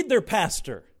going to need their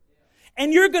pastor.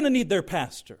 And you're going to need their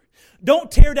pastor. Don't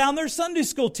tear down their Sunday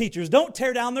school teachers. Don't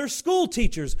tear down their school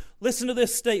teachers. Listen to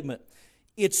this statement.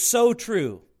 It's so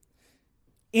true.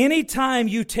 Anytime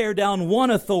you tear down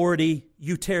one authority,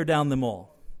 you tear down them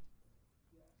all.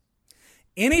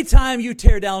 Anytime you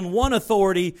tear down one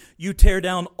authority, you tear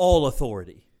down all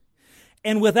authority.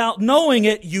 And without knowing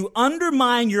it, you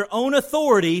undermine your own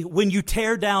authority when you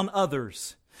tear down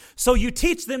others. So you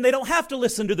teach them they don't have to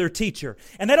listen to their teacher,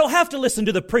 and they don't have to listen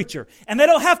to the preacher, and they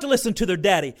don't have to listen to their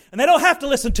daddy, and they don't have to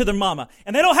listen to their mama,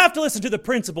 and they don't have to listen to the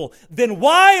principal. Then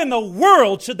why in the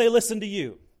world should they listen to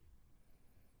you?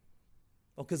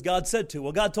 Well, because God said to.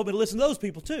 Well, God told me to listen to those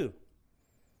people too.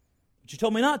 But you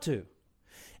told me not to.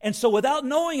 And so without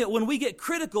knowing it, when we get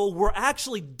critical, we're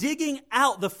actually digging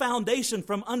out the foundation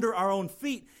from under our own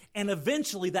feet. And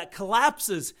eventually that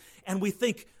collapses and we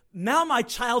think, now my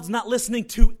child's not listening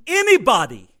to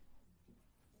anybody.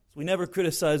 So we never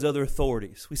criticize other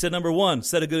authorities. We said number 1,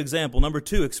 set a good example. Number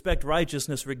 2, expect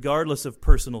righteousness regardless of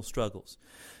personal struggles.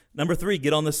 Number 3,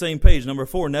 get on the same page. Number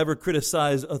 4, never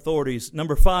criticize authorities.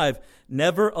 Number 5,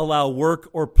 never allow work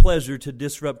or pleasure to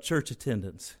disrupt church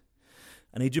attendance.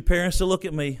 I need you parents to look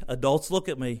at me. Adults, look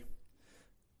at me.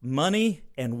 Money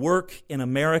and work in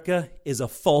America is a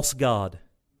false god.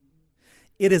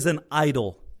 It is an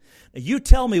idol. Now, you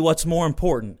tell me what's more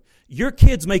important. Your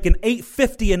kids making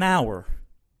 $8.50 an hour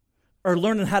or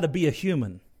learning how to be a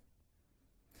human.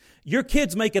 Your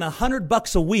kids making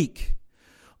 $100 a week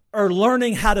or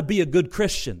learning how to be a good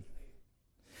Christian.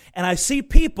 And I see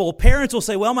parents will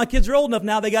say, well, my kids are old enough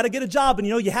now, they got to get a job, and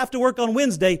you have to work on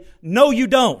Wednesday. No, you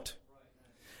don't.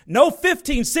 No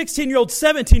 15, 16-year-old,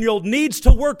 17-year-old needs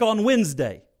to work on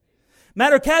Wednesday.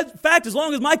 Matter of fact, as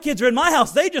long as my kids are in my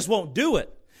house, they just won't do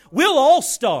it. We'll all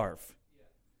starve.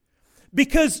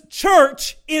 Because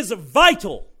church is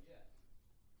vital.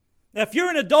 Now, if you're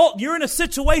an adult, you're in a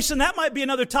situation, that might be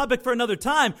another topic for another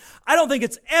time. I don't think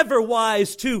it's ever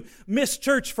wise to miss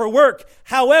church for work.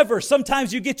 However,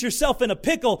 sometimes you get yourself in a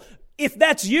pickle. If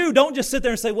that's you, don't just sit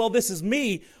there and say, well, this is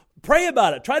me. Pray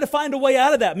about it. Try to find a way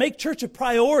out of that. Make church a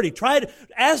priority. Try to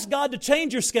ask God to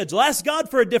change your schedule. Ask God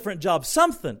for a different job,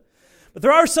 something. But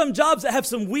there are some jobs that have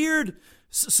some weird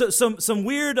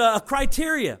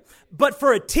criteria. But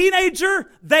for a teenager,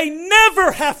 they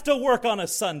never have to work on a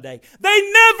Sunday.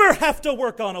 They never have to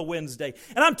work on a Wednesday.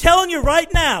 And I'm telling you right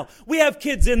now, we have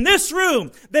kids in this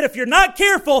room that if you're not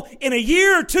careful, in a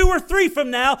year or 2 or 3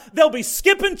 from now, they'll be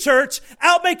skipping church,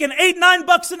 out making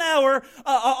 $8-9 an hour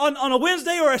on a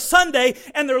Wednesday or a Sunday,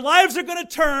 and their lives are going to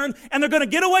turn, and they're going to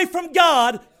get away from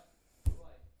God.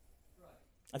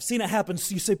 I've seen it happen.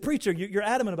 You say, preacher, you're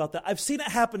adamant about that. I've seen it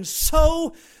happen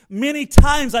so many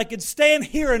times I could stand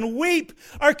here and weep.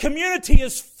 Our community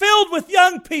is filled with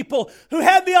young people who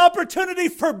had the opportunity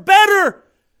for better.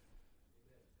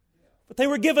 But they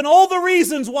were given all the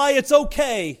reasons why it's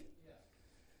okay.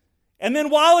 And then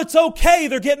while it's okay,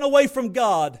 they're getting away from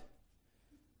God.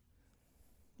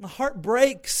 My heart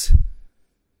breaks.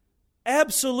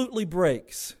 Absolutely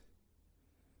breaks.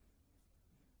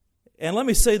 And let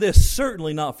me say this,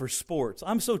 certainly not for sports.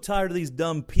 I'm so tired of these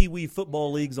dumb pee-wee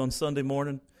football leagues on Sunday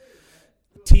morning.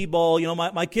 T-ball,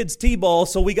 my kids T-ball,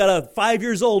 so we got 5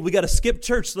 years old, we got to skip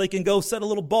church so they can go set a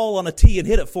little ball on a tee and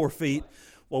hit it 4 feet.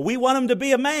 Well, we want them to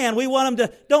be a man. We want them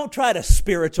to, don't try to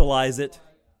spiritualize it.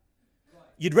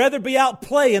 You'd rather be out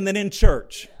playing than in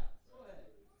church.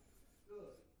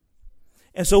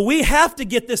 And so we have to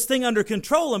get this thing under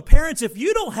control. And parents, if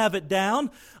you don't have it down,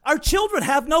 our children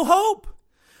have no hope.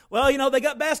 Well, they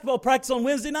got basketball practice on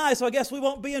Wednesday night, so I guess we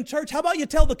won't be in church. How about you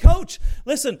tell the coach,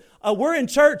 listen, we're in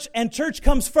church, and church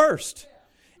comes first.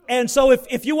 And so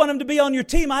if you want them to be on your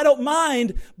team, I don't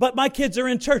mind, but my kids are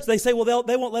in church. They say, well,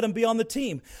 they won't let them be on the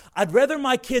team. I'd rather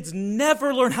my kids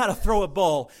never learn how to throw a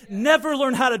ball, never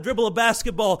learn how to dribble a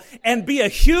basketball, and be a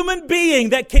human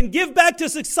being that can give back to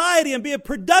society and be a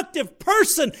productive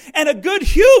person and a good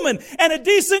human and a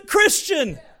decent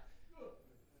Christian.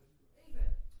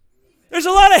 There's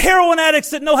a lot of heroin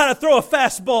addicts that know how to throw a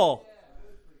fastball.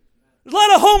 There's a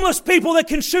lot of homeless people that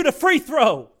can shoot a free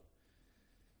throw.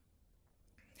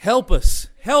 Help us,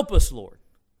 Lord.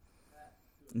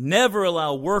 Never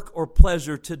allow work or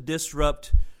pleasure to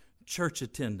disrupt church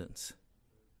attendance.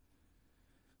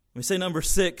 Let me say number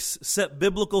 6, set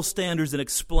biblical standards and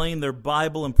explain their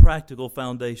Bible and practical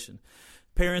foundation.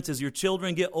 Parents, as your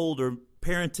children get older,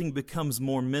 parenting becomes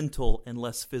more mental and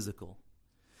less physical.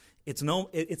 It's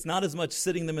not as much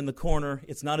sitting them in the corner.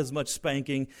 It's not as much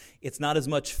spanking. It's not as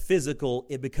much physical.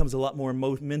 It becomes a lot more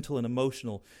mental and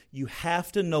emotional. You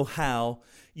have to know how.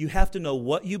 You have to know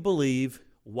what you believe,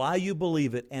 why you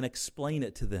believe it, and explain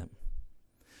it to them.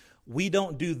 We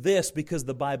don't do this because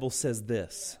the Bible says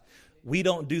this. We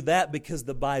don't do that because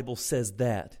the Bible says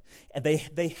that. And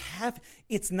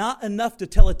it's not enough to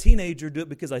tell a teenager, do it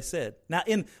because I said. Now,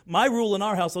 in my rule in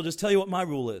our house, I'll just tell you what my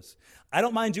rule is. I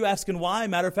don't mind you asking why.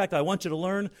 Matter of fact, I want you to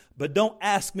learn, but don't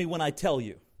ask me when I tell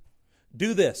you.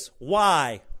 Do this.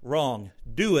 Why? Wrong.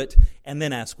 Do it, and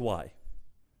then ask why.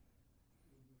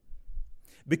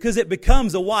 Because it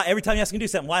becomes a why. Every time you ask me to do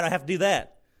something, why do I have to do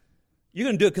that? You're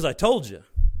going to do it because I told you.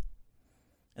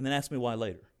 And then ask me why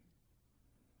later.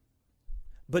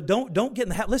 But don't get in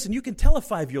the habit. Listen, you can tell a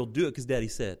 5-year-old do it because Daddy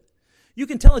said. You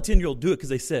can tell a 10-year-old do it because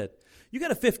they said. You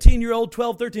got a 15-year-old,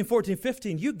 12, 13, 14,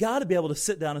 15. You got to be able to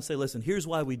sit down and say, listen, here's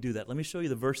why we do that. Let me show you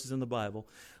the verses in the Bible.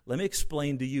 Let me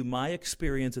explain to you my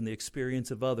experience and the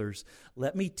experience of others.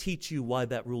 Let me teach you why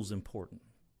that rule's important.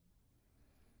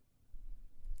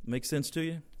 Make sense to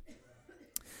you?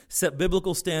 Set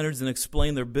biblical standards and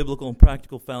explain their biblical and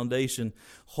practical foundation.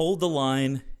 Hold the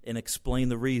line and explain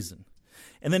the reason.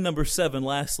 And then number 7,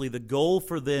 lastly, the goal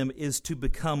for them is to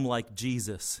become like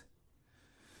Jesus.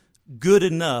 Good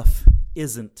enough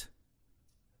isn't.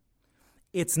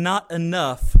 It's not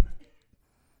enough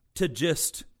to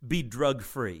just be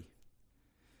drug-free.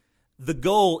 The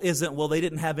goal isn't, well, they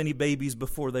didn't have any babies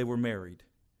before they were married.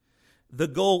 The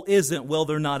goal isn't, well,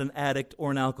 they're not an addict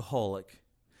or an alcoholic.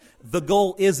 The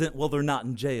goal isn't, well, they're not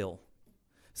in jail.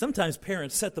 Sometimes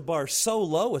parents set the bar so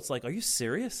low, it's like, are you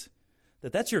serious?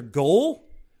 That's your goal?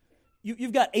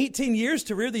 You've got 18 years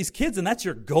to rear these kids and that's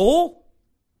your goal?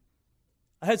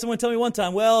 I had someone tell me one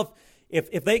time, well,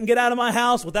 if they can get out of my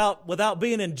house without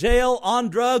being in jail, on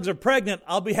drugs, or pregnant,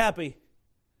 I'll be happy.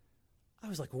 I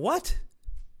was like, what?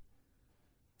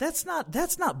 That's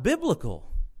not biblical.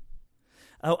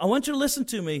 I want you to listen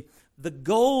to me. The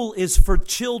goal is for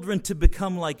children to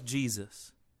become like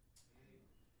Jesus.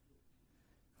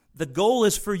 The goal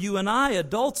is for you and I,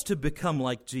 adults, to become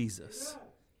like Jesus.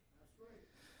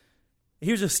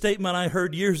 Here's a statement I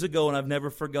heard years ago, and I've never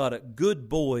forgot it. Good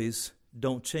boys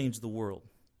don't change the world.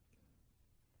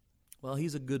 Well,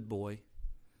 he's a good boy,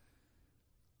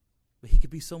 but he could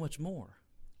be so much more.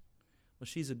 Well,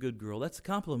 she's a good girl. That's a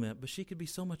compliment, but she could be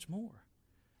so much more.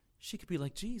 She could be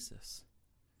like Jesus.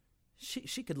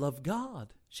 She could love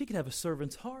God. She could have a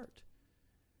servant's heart.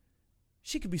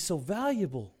 She could be so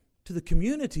valuable to the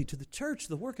community, to the church,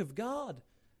 the work of God,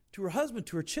 to her husband,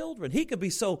 to her children. He could be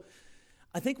so...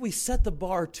 I think we set the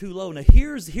bar too low. Now,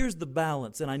 here's the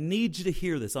balance, and I need you to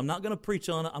hear this. I'm not going to preach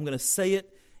on it. I'm going to say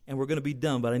it, and we're going to be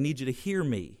done, but I need you to hear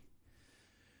me.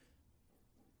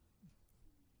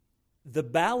 The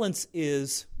balance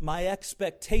is my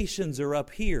expectations are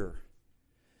up here.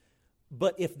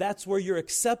 But if that's where your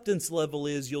acceptance level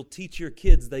is, you'll teach your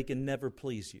kids they can never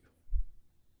please you.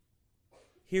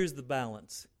 Here's the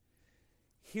balance.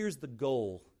 Here's the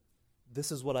goal.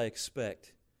 This is what I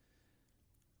expect.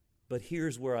 But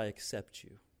here's where I accept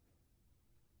you.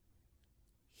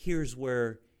 Here's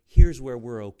where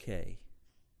we're okay.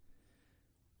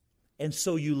 And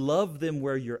so you love them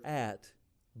where you're at,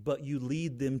 but you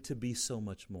lead them to be so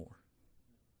much more.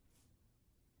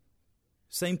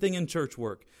 Same thing in church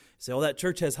work. Say, oh, that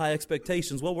church has high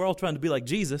expectations. Well, we're all trying to be like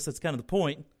Jesus. That's kind of the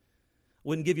point.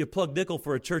 Wouldn't give you a plug nickel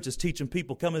for a church that's teaching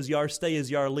people, come as you are, stay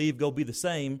as you are, leave, go be the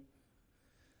same.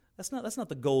 That's not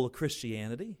the goal of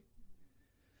Christianity.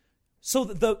 So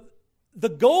the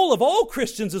goal of all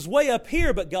Christians is way up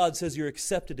here, but God says you're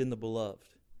accepted in the beloved.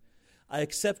 I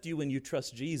accept you when you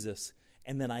trust Jesus,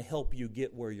 and then I help you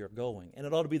get where you're going. And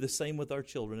it ought to be the same with our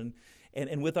children.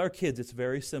 And with our kids, it's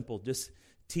very simple. Just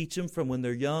teach them from when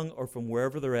they're young or from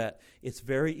wherever they're at. It's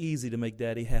very easy to make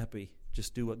Daddy happy.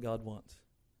 Just do what God wants.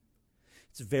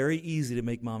 It's very easy to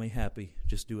make mommy happy.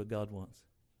 Just do what God wants.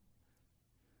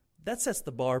 That sets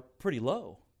the bar pretty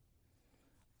low.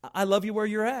 I love you where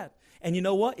you're at. And you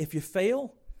know what? If you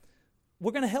fail,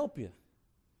 we're going to help you.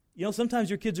 You know, sometimes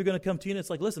your kids are going to come to you and it's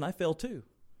like, listen, I fail too.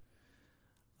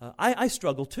 I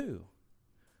struggle too.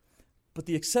 But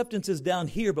the acceptance is down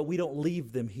here, but we don't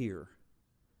leave them here.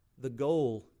 The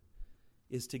goal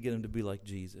is to get them to be like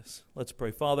Jesus. Let's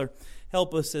pray. Father,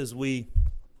 help us as we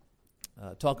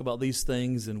talk about these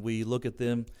things and we look at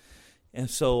them. And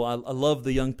so I love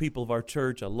the young people of our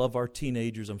church. I love our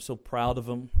teenagers. I'm so proud of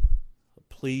them.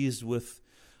 Pleased with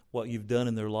what you've done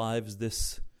in their lives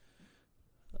this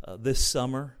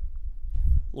summer.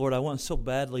 Lord, I want so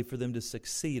badly for them to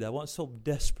succeed. I want so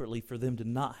desperately for them to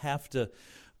not have to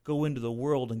go into the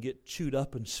world and get chewed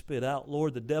up and spit out.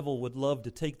 Lord, the devil would love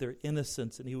to take their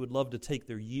innocence and he would love to take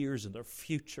their years and their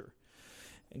future.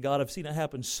 And God, I've seen it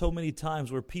happen so many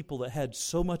times where people that had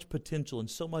so much potential and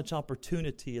so much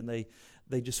opportunity and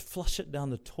they just flush it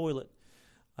down the toilet.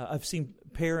 I've seen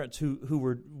parents who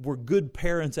were good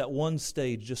parents at one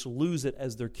stage just lose it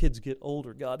as their kids get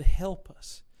older. God, help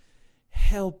us.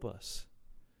 Help us.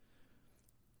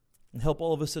 And help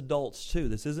all of us adults too.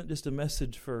 This isn't just a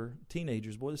message for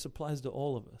teenagers. Boy, this applies to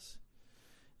all of us.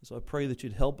 And so I pray that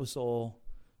you'd help us all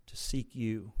to seek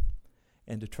you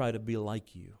and to try to be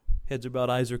like you. Heads are bowed,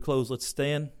 eyes are closed. Let's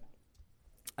stand.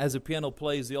 As the piano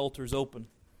plays, the altar's open.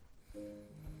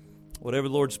 Whatever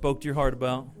the Lord spoke to your heart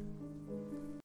about.